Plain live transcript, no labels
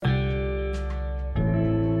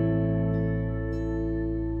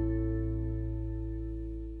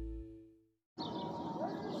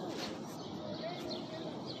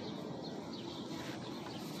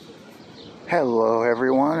Hello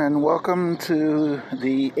everyone, and welcome to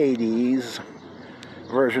the 80s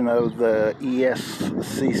version of the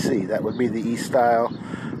ESCC. That would be the E-Style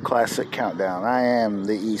Classic Countdown. I am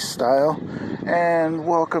the E-Style, and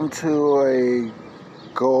welcome to a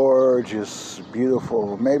gorgeous,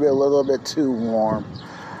 beautiful, maybe a little bit too warm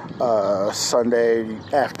Sunday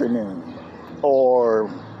afternoon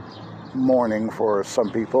or morning for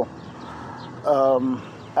some people.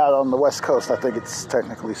 Out on the West Coast, I think it's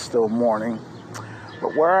technically still morning.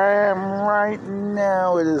 But where I am right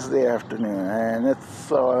now, it is the afternoon, and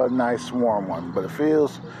it's a nice warm one. But it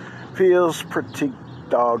feels pretty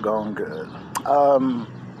doggone good. The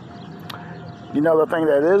thing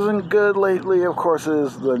that isn't good lately, of course,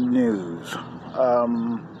 is the news.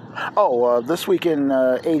 This week in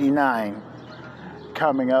 89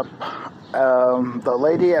 coming up, the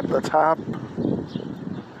lady at the top.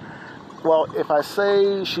 Well, if I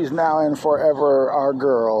say she's now in Forever Our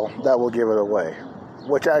Girl, that will give it away.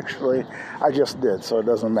 Which actually, I just did, so it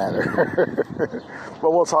doesn't matter.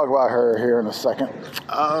 But we'll talk about her here in a second.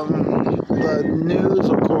 The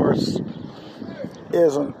news, of course,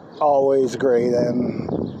 isn't always great, and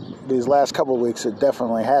these last couple of weeks it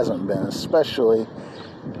definitely hasn't been, especially,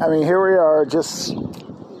 here we are just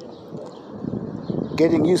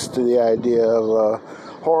getting used to the idea of a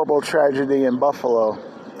horrible tragedy in Buffalo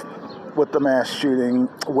with the mass shooting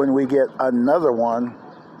when we get another one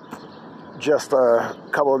just a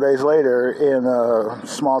couple of days later in a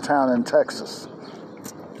small town in Texas.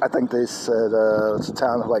 I think they said it's a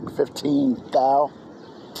town of like 15,000.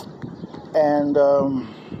 And,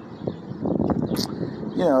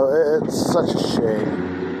 it's such a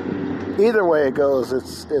shame. Either way it goes,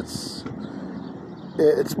 it's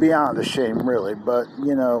beyond a shame, really. But,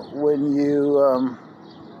 when you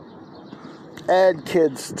add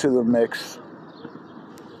kids to the mix,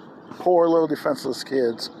 poor little defenseless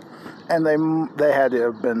kids, and they had to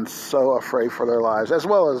have been so afraid for their lives, as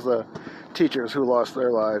well as the teachers who lost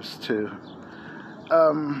their lives too.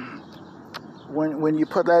 When you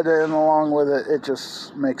put that in along with it, it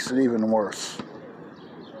just makes it even worse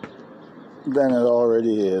than it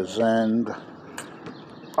already is. And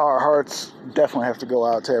our hearts definitely have to go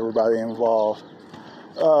out to everybody involved.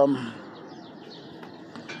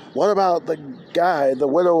 What about the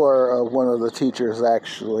widower of one of the teachers,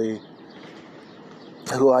 actually,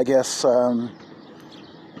 who I guess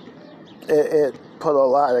it put a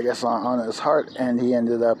lot, on his heart, and he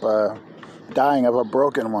ended up dying of a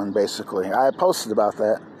broken one, basically. I posted about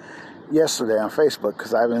that yesterday on Facebook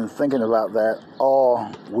because I've been thinking about that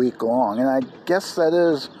all week long, and I guess that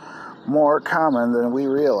is more common than we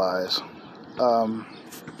realize.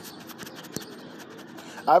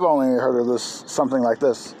 I've only heard of something like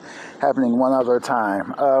this happening one other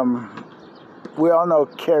time. We all know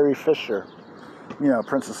Carrie Fisher,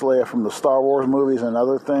 Princess Leia from the Star Wars movies and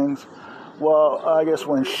other things. Well, I guess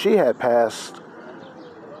when she had passed,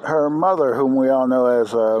 her mother, whom we all know as,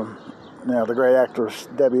 the great actress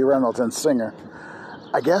Debbie Reynolds and singer,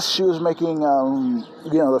 I guess she was making,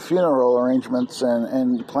 the funeral arrangements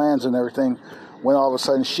and plans and everything when all of a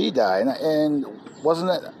sudden she died. And wasn't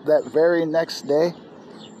it that very next day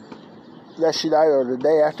that she died, or the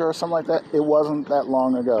day after, or something like that? It wasn't that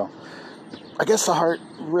long ago. I guess the heart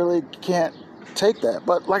really can't take that.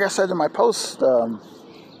 But like I said in my post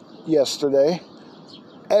yesterday,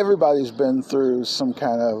 everybody's been through some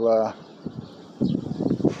kind of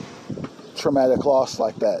traumatic loss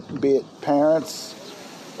like that, be it parents,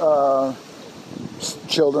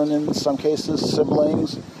 children in some cases,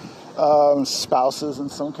 siblings, spouses in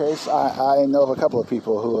some cases. I know of a couple of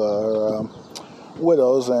people who are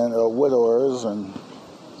widows and widowers, and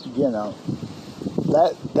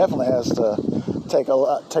that definitely has to take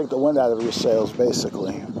the wind out of your sails,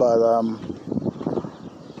 basically. But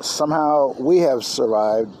somehow we have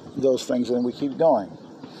survived those things, and we keep going.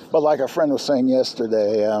 But like a friend was saying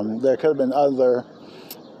yesterday, there could have been other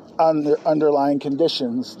underlying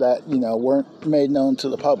conditions that weren't made known to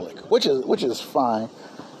the public, which is fine.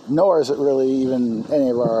 Nor is it really even any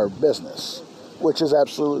of our business, which is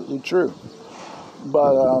absolutely true.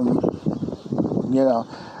 But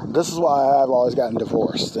this is why I've always gotten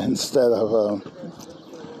divorced instead of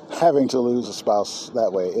having to lose a spouse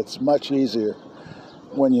that way. It's much easier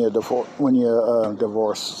when you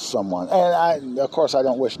divorce someone. And of course I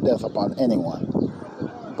don't wish death upon anyone,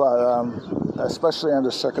 but especially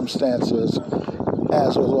under circumstances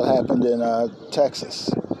as was what happened in Texas,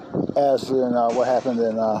 as in what happened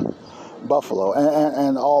in Buffalo,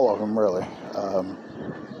 and all of them really.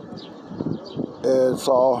 It's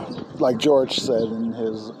all, like George said in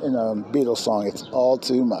a Beatles song, it's all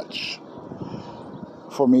too much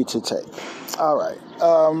for me to take. All right.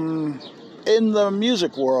 in the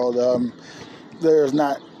music world, there's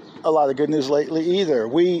not a lot of good news lately either.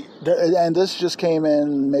 And this just came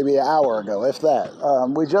in maybe an hour ago, if that.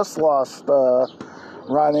 We just lost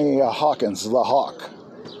Ronnie Hawkins, the Hawk.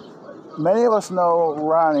 Many of us know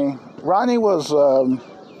Ronnie. Ronnie was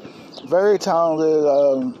very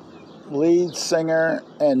talented lead singer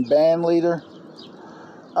and band leader.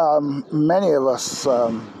 For many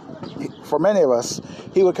of us,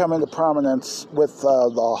 he would come into prominence with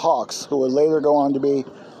the Hawks, who would later go on to be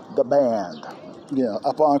the band.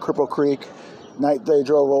 Up on Cripple Creek, Night They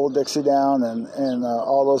Drove Old Dixie Down, and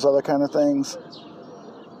all those other kind of things.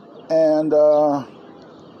 And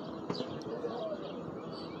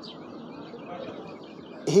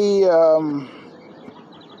he,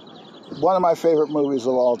 one of my favorite movies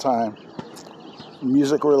of all time,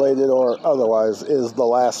 music related or otherwise, is The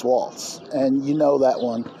Last Waltz. And you know that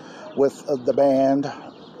one with the band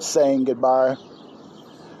saying goodbye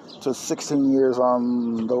to 16 years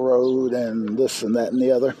on the road and this and that and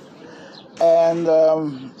the other. And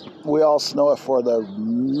we also know it for the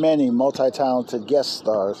many multi-talented guest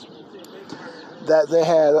stars that they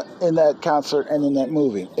had in that concert and in that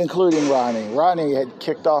movie, including Ronnie. Ronnie had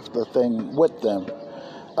kicked off the thing with them.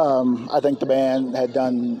 I think the band had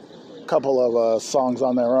done a couple of songs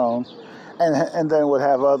on their own, and then would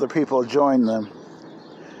have other people join them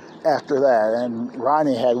after that. And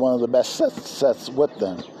Ronnie had one of the best sets with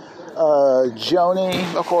them.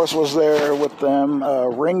 Joni, of course, was there with them.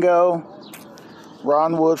 Ringo,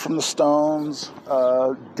 Ron Wood from the Stones,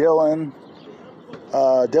 Dylan.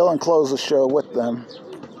 Dylan closed the show with them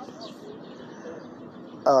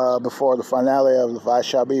before the finale of I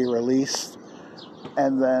Shall Be released.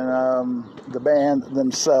 And then the band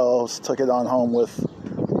themselves took it on home with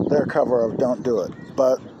their cover of Don't Do It.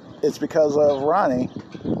 But it's because of Ronnie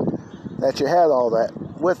that you had all that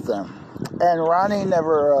with them. And Ronnie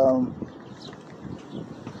never,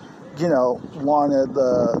 wanted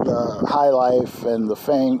the high life and the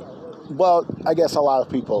fame. Well, I guess a lot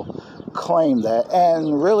of people claim that.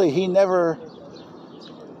 And really, he never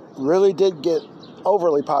really did get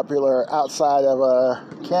overly popular outside of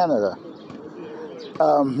Canada.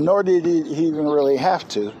 Nor did he even really have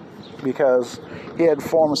to, because he had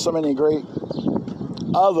formed so many great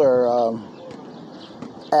other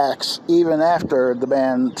acts even after the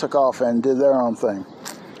band took off and did their own thing.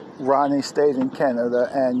 Ronnie stayed in Canada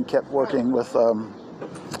and kept working with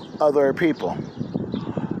other people.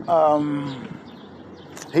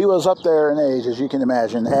 He was up there in age, as you can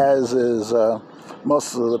imagine, as is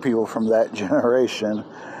most of the people from that generation,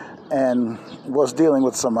 and was dealing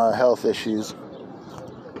with some health issues.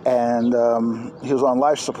 And he was on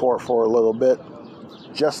life support for a little bit,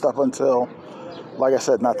 just up until, like I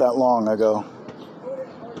said, not that long ago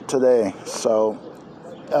today. So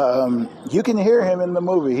you can hear him in the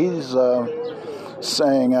movie. He's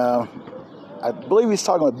saying, I believe he's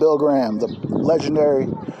talking with Bill Graham, the legendary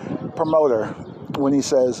promoter, when he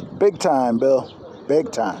says, "Big time, Bill,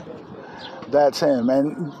 big time." That's him.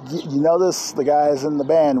 And you notice the guys in the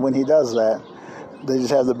band, when he does that, they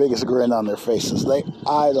just have the biggest grin on their faces. They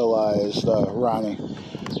idolized Ronnie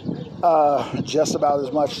just about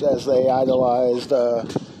as much as they idolized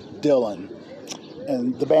Dylan.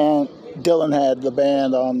 And Dylan had the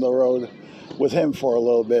band on the road with him for a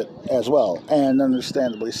little bit as well, and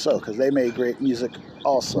understandably so, because they made great music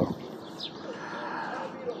also.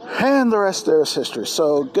 And the rest there is history.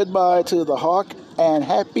 So goodbye to the Hawk, and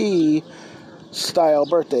happy style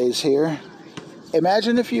birthdays here.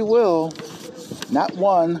 Imagine, if you will, not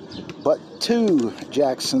one, but two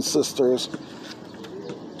Jackson sisters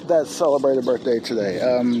that celebrate a birthday today.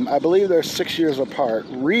 I believe they're 6 years apart.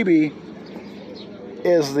 Rebe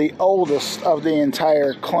is the oldest of the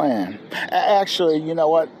entire clan. Actually, you know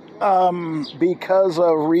what? Because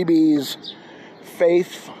of Rebe's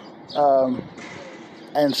faith,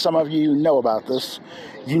 and some of you know about this,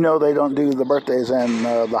 you know they don't do the birthdays and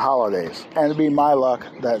the holidays. And it'd be my luck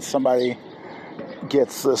that somebody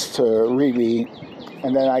gets this to Rebe,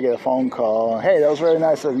 and then I get a phone call, "Hey, that was very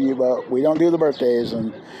nice of you, but we don't do the birthdays,"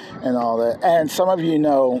 and all that. And some of you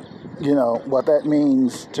know what that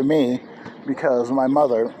means to me, because my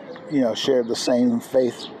mother, shared the same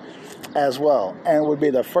faith as well, and would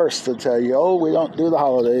be the first to tell you, "Oh, we don't do the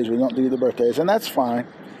holidays, we don't do the birthdays," and that's fine,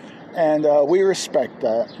 and we respect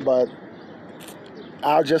that. But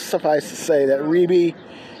I'll just suffice to say that Rebe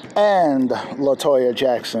and LaToya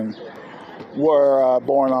Jackson were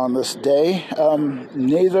born on this day.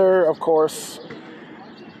 Neither, of course,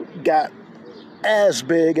 got as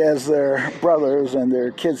big as their brothers and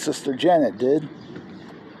their kid sister Janet did,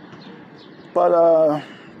 but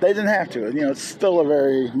they didn't have to. It's still a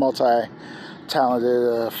very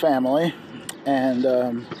multi-talented family,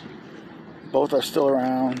 and both are still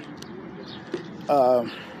around.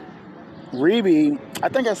 Reby, I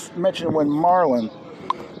think I mentioned when Marlon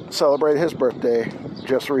celebrated his birthday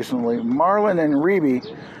just recently. Marlon and Reby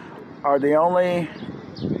are the only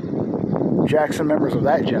Jackson members of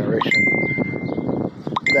that generation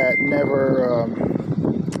that never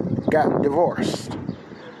got divorced.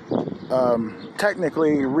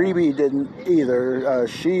 Technically, Reby didn't either.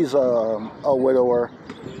 She's a widower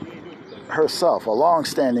herself, a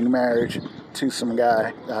long-standing marriage to some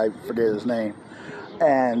guy, I forget his name,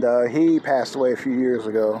 and he passed away a few years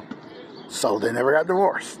ago, so they never got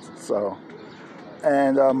divorced. So,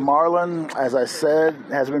 and Marlon, as I said,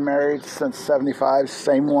 has been married since '75,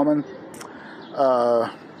 same woman,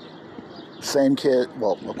 same kid.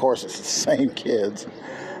 Well, of course, it's the same kids.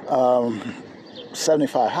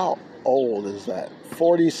 75. How old is that?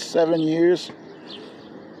 47 years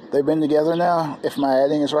they've been together now. If my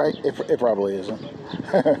adding is right, it probably isn't.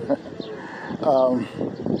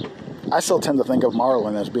 I still tend to think of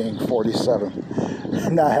Marlon as being 47,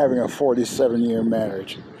 not having a 47-year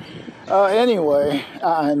marriage. Anyway,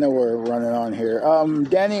 I know we're running on here.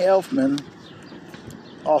 Danny Elfman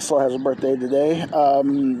also has a birthday today.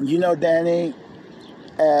 You know Danny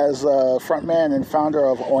as frontman and founder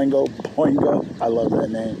of Oingo Boingo. I love that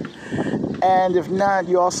name. And if not,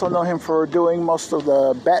 you also know him for doing most of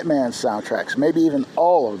the Batman soundtracks, maybe even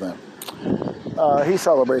all of them. He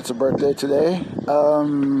celebrates a birthday today.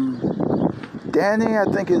 Danny, I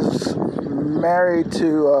think, is married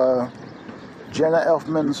to Jenna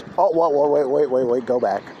Elfman's... Oh, wait, go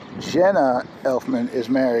back. Jenna Elfman is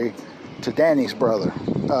married to Danny's brother.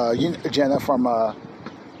 Jenna from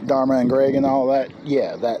Dharma and Greg and all that.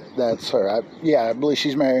 Yeah, that's her. I believe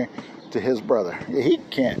she's married to his brother. He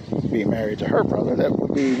can't be married to her brother. That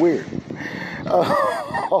would be weird.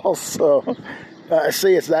 Also,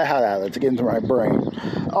 see, it's that hot out. It's getting to my brain.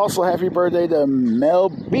 Also, happy birthday to Mel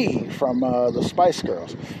B from the Spice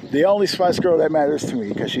Girls. The only Spice Girl that matters to me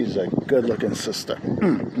because she's a good-looking sister.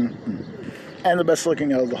 And the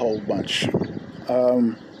best-looking of the whole bunch.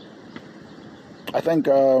 I think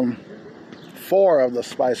 4 of the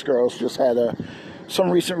Spice Girls just had some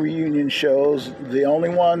recent reunion shows. The only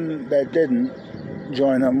one that didn't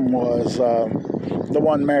join them was the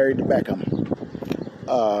one married to Beckham.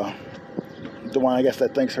 The one, I guess,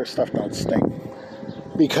 that thinks her stuff don't stink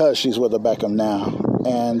because she's with a Beckham now.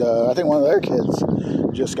 And I think one of their kids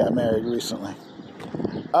just got married recently.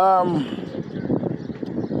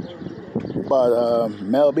 But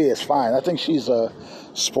Mel B is fine. I think she's a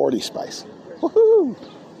sporty Spice. Woohoo!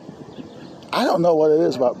 I don't know what it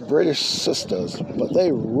is about British sisters, but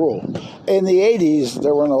they rule. In the 80s,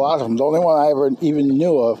 there weren't a lot of them. The only one I ever even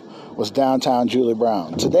knew of was Downtown Julie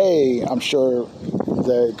Brown. Today, I'm sure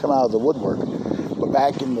they come out of the woodwork. But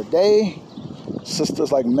back in the day,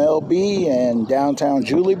 sisters like Mel B and Downtown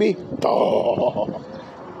Julie B. Oh.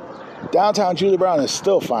 Downtown Julie Brown is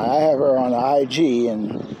still fine. I have her on IG,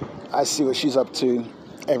 and I see what she's up to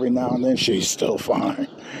every now and then. She's still fine.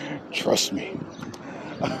 Trust me.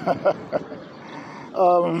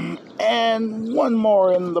 And one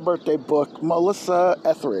more in the birthday book, Melissa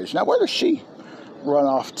Etheridge. Now, where does she run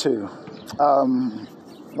off to?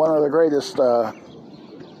 One of the greatest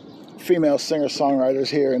female singer-songwriters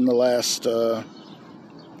here in the last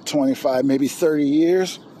 25, maybe 30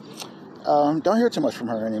 years. Don't hear too much from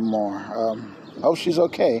her anymore. Hope she's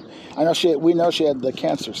okay. I know we know she had the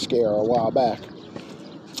cancer scare a while back.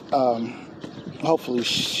 Hopefully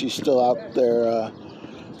she's still out there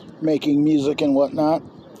making music and whatnot.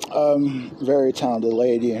 Very talented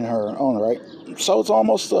lady in her own right. So it's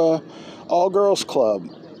almost a all-girls club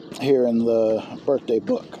here in the birthday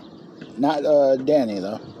book. Not Danny,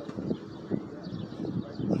 though.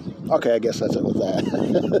 Okay, I guess that's it with that.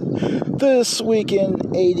 This week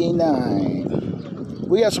in 89.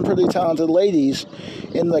 We got some pretty talented ladies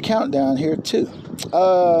in the countdown here, too.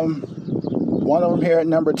 One of them here at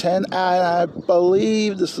number 10. And I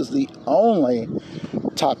believe this is the only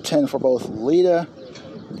top 10 for both Lita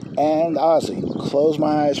and Ozzy. Close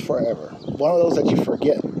My Eyes Forever. One of those that you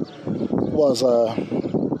forget was a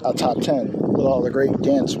top 10 with all the great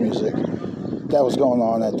dance music that was going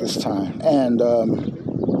on at this time. And,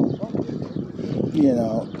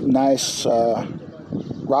 nice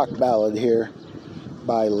rock ballad here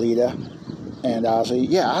by Lita and Ozzy.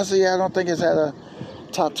 Yeah, Ozzy, I don't think has had a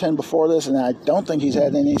top 10 before this, and I don't think he's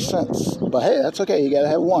had any since. But hey, that's okay. You gotta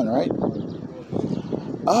have one, right?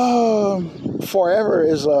 Forever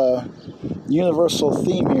is a universal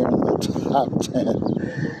theme here in the top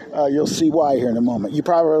 10. You'll see why here in a moment. You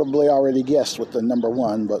probably already guessed with the number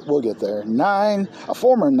 1, but we'll get there. 9, a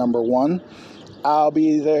former number 1, I'll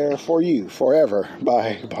Be There For You Forever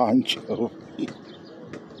by Bon Jovi.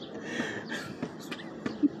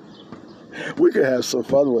 We could have some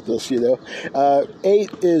fun with this, 8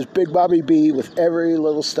 is Big Bobby B with Every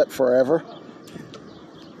Little Step Forever.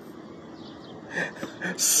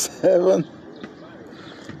 7,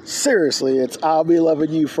 seriously, it's I'll Be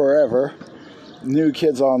Loving You Forever. New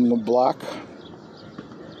Kids on the Block.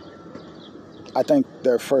 I think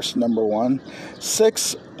their first number 1.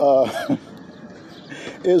 6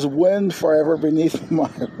 is Wind Forever Beneath My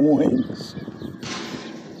Wings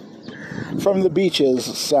from the Beaches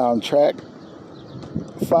soundtrack.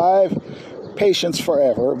 5, Patience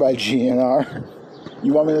Forever by GNR.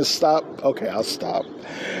 You want me to stop? Okay, I'll stop.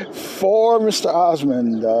 4, Mr.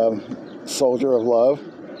 Osmond, Soldier of Love.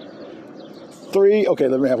 3, okay,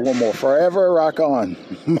 let me have one more. Forever Rock On,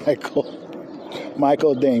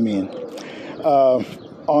 Michael Damian.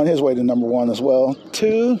 On his way to number 1 as well.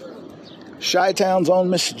 2, Chi-Town's own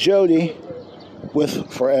Miss Jody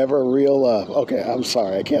with Forever Real Love. Okay, I'm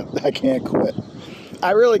sorry, I can't quit.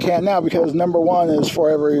 I really can't now because number 1 is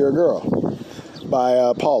Forever Your Girl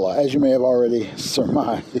by Paula, as you may have already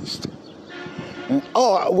surmised.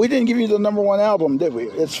 Oh, we didn't give you the number 1 album, did we?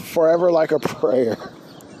 It's Forever Like a Prayer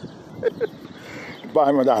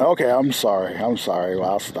by Madonna. Okay, I'm sorry. Well,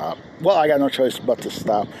 I'll stop. Well, I got no choice but to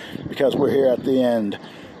stop because we're here at the end.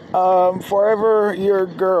 Forever Your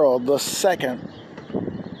Girl, the second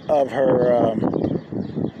of her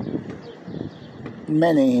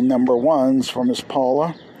many number 1s for Miss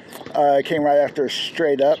Paula. Came right after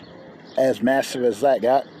Straight Up, as massive as that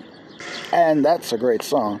got. And that's a great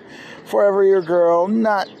song. Forever Your Girl,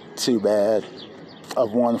 not too bad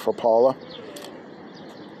of 1 for Paula.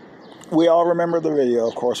 We all remember the video,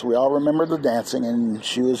 of course. We all remember the dancing, and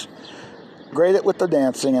she was great at with the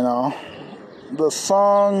dancing and all. The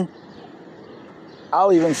song,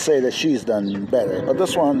 I'll even say that she's done better, but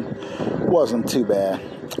this one wasn't too bad.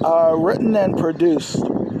 Written and produced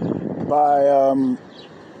by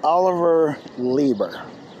Oliver Leiber.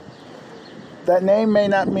 That name may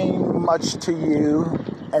not mean much to you,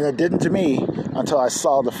 and it didn't to me until I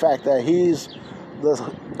saw the fact that he's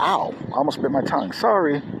the... Ow! I almost bit my tongue.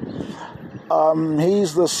 Sorry.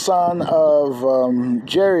 He's the son of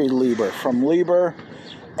Jerry Leiber from Leiber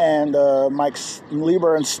and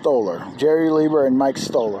Leiber and Stoller. Jerry Leiber and Mike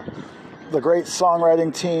Stoller. The great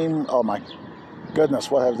songwriting team. Oh my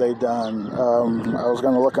goodness, what have they done? I was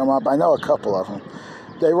going to look them up. I know a couple of them.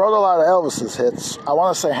 They wrote a lot of Elvis's hits. I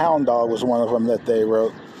want to say Hound Dog was one of them that they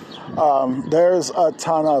wrote. There's a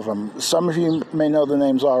ton of them. Some of you may know the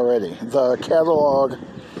names already. The catalog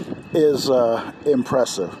is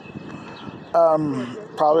impressive.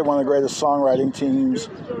 Probably one of the greatest songwriting teams.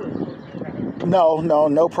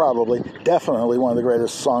 No, probably. Definitely one of the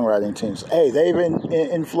greatest songwriting teams. Hey, they've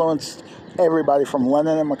influenced everybody from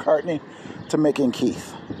Lennon and McCartney to Mick and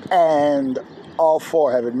Keith. And all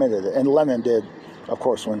 4 have admitted it. And Lennon did, of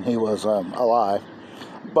course, when he was alive.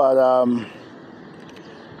 But,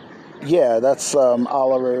 yeah, that's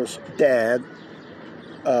Oliver's dad,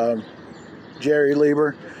 Jerry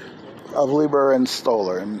Leiber, of Leiber and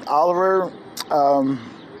Stoller. And Oliver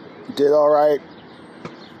did all right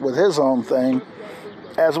with his own thing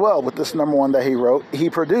as well with this number 1 that he wrote. He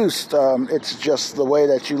produced It's Just the Way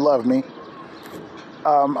That You Love Me,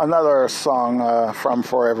 another song from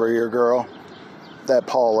Forever Your Girl that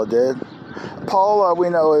Paula did. Paula, we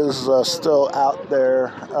know, is still out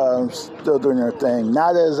there, still doing her thing.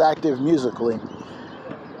 Not as active musically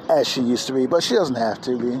as she used to be, but she doesn't have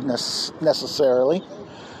to be necessarily.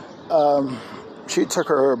 She took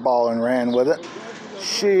her ball and ran with it.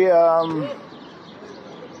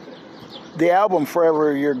 The album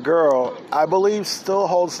Forever Your Girl, I believe, still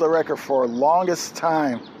holds the record for longest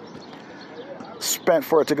time spent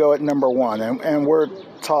for it to go at number 1. And we're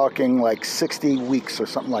talking like 60 weeks or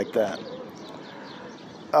something like that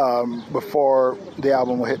before the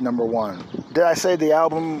will hit number 1. Did I say the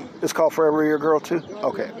album is called Forever Your Girl too?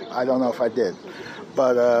 Okay, I don't know if I did.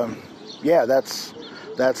 But yeah, that's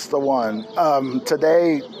the one.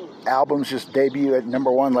 Today, albums just debut at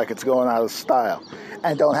number 1 like it's going out of style.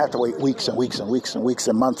 And don't have to wait weeks and weeks and weeks and weeks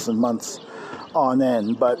and months on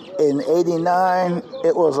end. But in 89,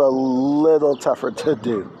 it was a little tougher to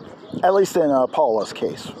do. At least in Paula's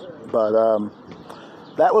case. But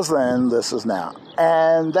that was then, this is now.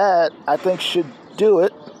 And that, I think, should do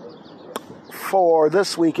it for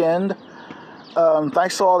this weekend.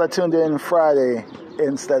 Thanks to all that tuned in Friday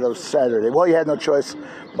instead of Saturday. Well, you had no choice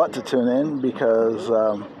but to tune in because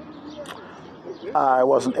I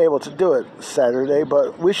wasn't able to do it Saturday,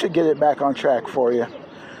 but we should get it back on track for you.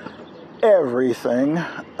 Everything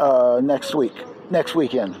next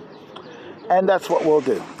weekend. And that's what we'll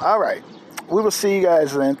do. All right. We will see you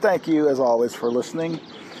guys then. Thank you, as always, for listening.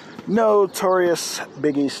 Notorious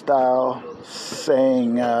Biggie style,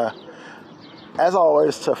 saying, as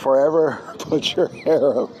always, to forever put your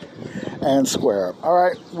hair up and square up. All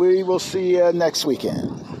right. We will see you next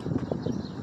weekend.